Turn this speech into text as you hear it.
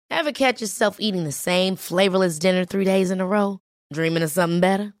Ever catch yourself eating the same flavorless dinner 3 days in a row? Dreaming of something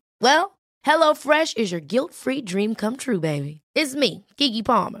better? Well, HelloFresh is your guilt-free dream come true, baby. It's me, Keke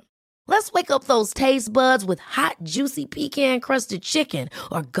Palmer. Let's wake up those taste buds with hot, juicy pecan-crusted chicken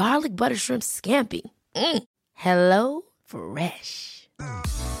or garlic butter shrimp scampi. Hello Fresh.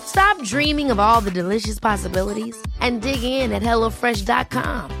 Stop dreaming of all the delicious possibilities and dig in at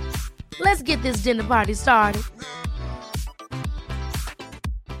HelloFresh.com. Let's get this dinner party started.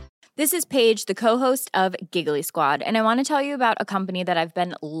 This is Paige, the co-host of Giggly Squad, and I want to tell you about a company that I've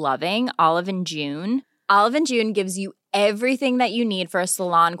been loving, Olive & June. Olive & June gives you everything that you need for a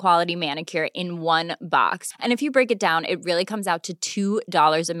salon-quality manicure in one box. And if you break it down, it really comes out to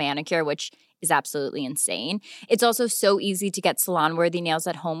 $2 a manicure, which is absolutely insane. It's also so easy to get salon-worthy nails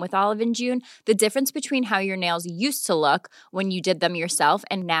at home with Olive & June. The difference between how your nails used to look when you did them yourself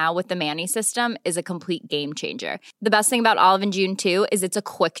and now with the Mani system is a complete game changer. The best thing about Olive & June, too, is it's a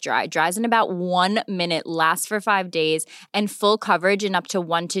quick dry. Dries in about 1 minute, lasts for 5 days, and full coverage in up to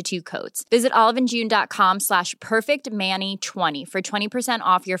 1 to 2 coats. Visit oliveandjune.com/perfectmani20 for 20%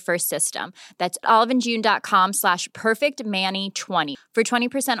 off your first system. That's oliveandjune.com/perfectmani20 for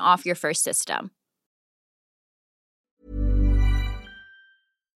 20% off your first system.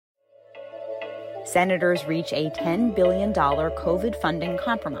 Senators reach a $10 billion COVID funding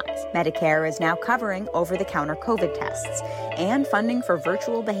compromise. Medicare is now covering over-the-counter COVID tests, and funding for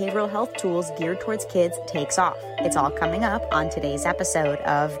virtual behavioral health tools geared towards kids takes off. It's all coming up on today's episode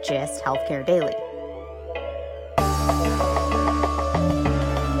of GIST Healthcare Daily.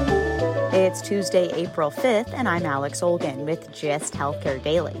 It's Tuesday, April 5th, and I'm Alex Olgin with GIST Healthcare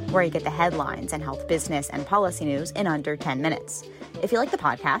Daily, where you get the headlines and health business and policy news in under 10 minutes. If you like the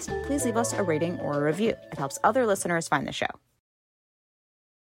podcast, please leave us a rating or a review. It helps other listeners find the show.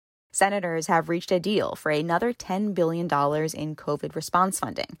 Senators have reached a deal for another $10 billion in COVID response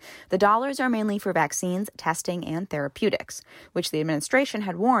funding. The dollars are mainly for vaccines, testing, and therapeutics, which the administration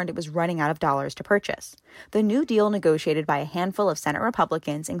had warned it was running out of dollars to purchase. The new deal, negotiated by a handful of Senate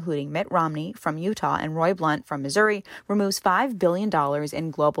Republicans, including Mitt Romney from Utah and Roy Blunt from Missouri, removes $5 billion in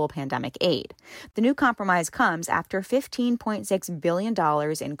global pandemic aid. The new compromise comes after $15.6 billion in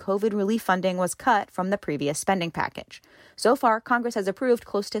COVID relief funding was cut from the previous spending package. So far, Congress has approved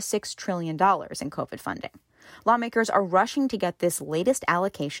close to $6 trillion in COVID funding. Lawmakers are rushing to get this latest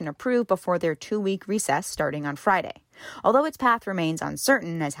allocation approved before their 2-week recess starting on Friday. Although its path remains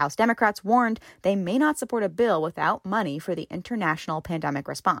uncertain, as House Democrats warned they may not support a bill without money for the international pandemic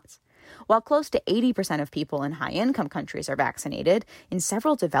response. While close to 80% of people in high-income countries are vaccinated, in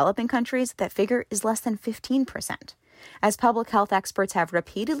several developing countries that figure is less than 15%. As public health experts have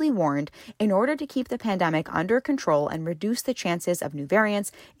repeatedly warned, in order to keep the pandemic under control and reduce the chances of new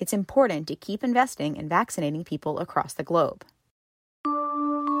variants, it's important to keep investing in vaccinating people across the globe.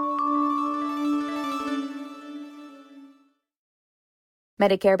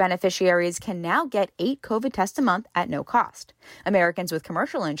 Medicare beneficiaries can now get 8 COVID tests a month at no cost. Americans with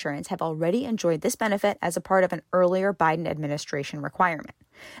commercial insurance have already enjoyed this benefit as a part of an earlier Biden administration requirement.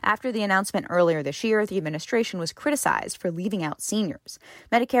 After the announcement earlier this year, the administration was criticized for leaving out seniors.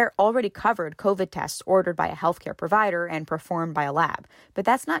 Medicare already covered COVID tests ordered by a healthcare provider and performed by a lab, but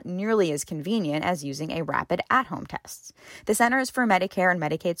that's not nearly as convenient as using a rapid at-home test. The Centers for Medicare and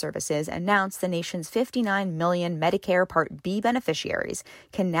Medicaid Services announced the nation's 59 million Medicare Part B beneficiaries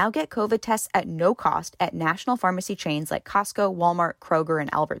can now get COVID tests at no cost at national pharmacy chains like Costco, Walmart, Kroger,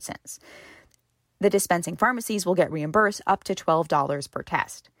 and Albertsons. The dispensing pharmacies will get reimbursed up to $12 per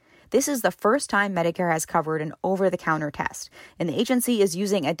test. This is the first time Medicare has covered an over-the-counter test, and the agency is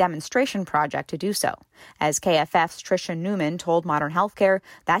using a demonstration project to do so. As KFF's Tricia Newman told Modern Healthcare,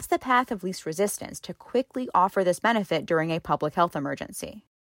 that's the path of least resistance to quickly offer this benefit during a public health emergency.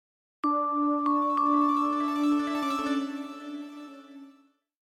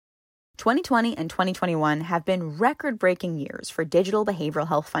 2020 and 2021 have been record-breaking years for digital behavioral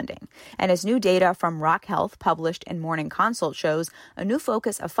health funding. And as new data from Rock Health published in Morning Consult shows, a new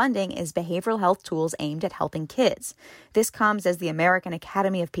focus of funding is behavioral health tools aimed at helping kids. This comes as the American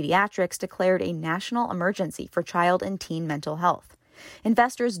Academy of Pediatrics declared a national emergency for child and teen mental health.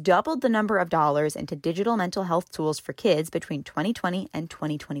 Investors doubled the number of dollars into digital mental health tools for kids between 2020 and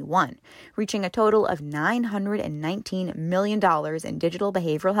 2021, reaching a total of $919 million in digital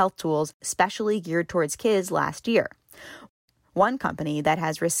behavioral health tools specially geared towards kids last year. One company that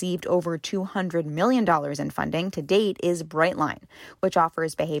has received over $200 million in funding to date is Brightline, which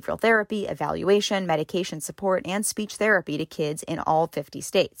offers behavioral therapy, evaluation, medication support, and speech therapy to kids in all 50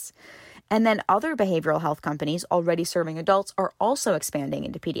 states. And then other behavioral health companies already serving adults are also expanding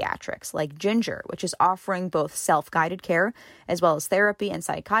into pediatrics, like Ginger, which is offering both self-guided care as well as therapy and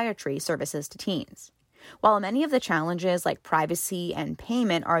psychiatry services to teens. While many of the challenges like privacy and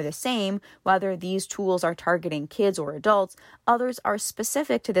payment are the same, whether these tools are targeting kids or adults, others are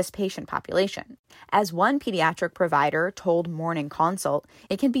specific to this patient population. As one pediatric provider told Morning Consult,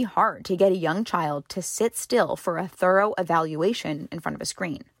 it can be hard to get a young child to sit still for a thorough evaluation in front of a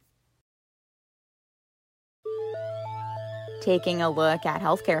screen. Taking a look at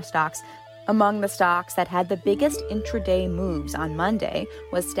healthcare stocks, among the stocks that had the biggest intraday moves on Monday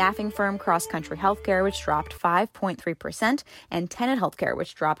was staffing firm CrossCountry Healthcare, which dropped 5.3%, and Tenet Healthcare,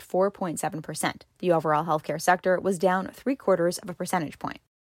 which dropped 4.7%. The overall healthcare sector was down 0.75 percentage point.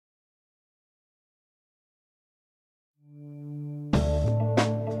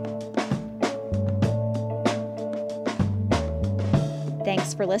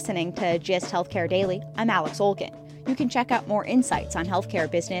 Thanks for listening to GIST Healthcare Daily. I'm Alex Olgin. You can check out more insights on healthcare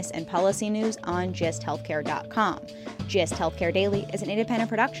business and policy news on gisthealthcare.com. GIST Healthcare Daily is an independent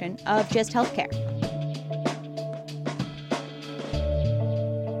production of GIST Healthcare.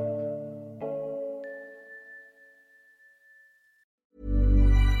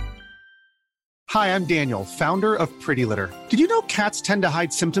 Hi, I'm Daniel, founder of Pretty Litter. Did you know cats tend to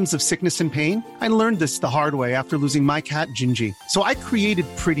hide symptoms of sickness and pain? I learned this the hard way after losing my cat, Gingy. So I created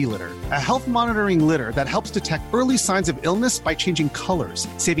Pretty Litter, a health monitoring litter that helps detect early signs of illness by changing colors,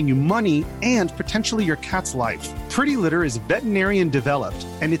 saving you money and potentially your cat's life. Pretty Litter is veterinarian developed,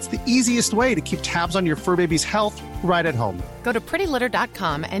 and it's the easiest way to keep tabs on your fur baby's health right at home. Go to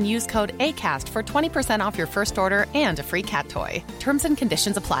prettylitter.com and use code ACAST for 20% off your first order and a free cat toy. Terms and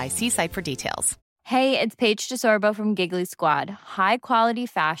conditions apply. See site for details. Hey, it's Paige DeSorbo from Giggly Squad. High quality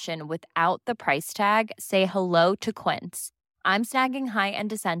fashion without the price tag. Say hello to Quince. I'm snagging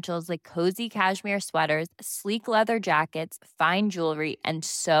high-end essentials like cozy cashmere sweaters, sleek leather jackets, fine jewelry, and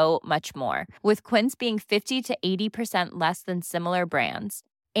so much more. With Quince being 50 to 80% less than similar brands.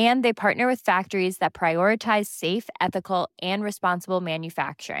 And they partner with factories that prioritize safe, ethical, and responsible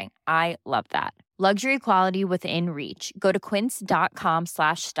manufacturing. I love that. Luxury quality within reach. Go to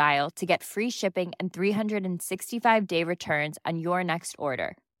quince.com/style to get free shipping and 365-day returns on your next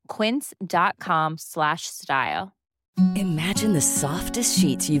order. Quince.com/style. Imagine the softest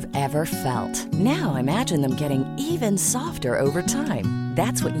sheets you've ever felt. Now imagine them getting even softer over time.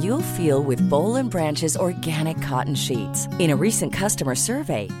 That's what you'll feel with Boll & Branch's organic cotton sheets. In a recent customer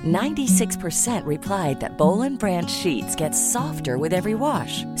survey, 96% replied that Boll & Branch sheets get softer with every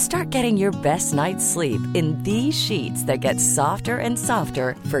wash. Start getting your best night's sleep in these sheets that get softer and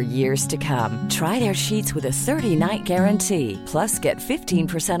softer for years to come. Try their sheets with a 30-night guarantee. Plus, get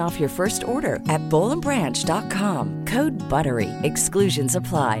 15% off your first order at bollandbranch.com. Code BUTTERY. Exclusions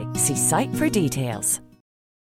apply. See site for details.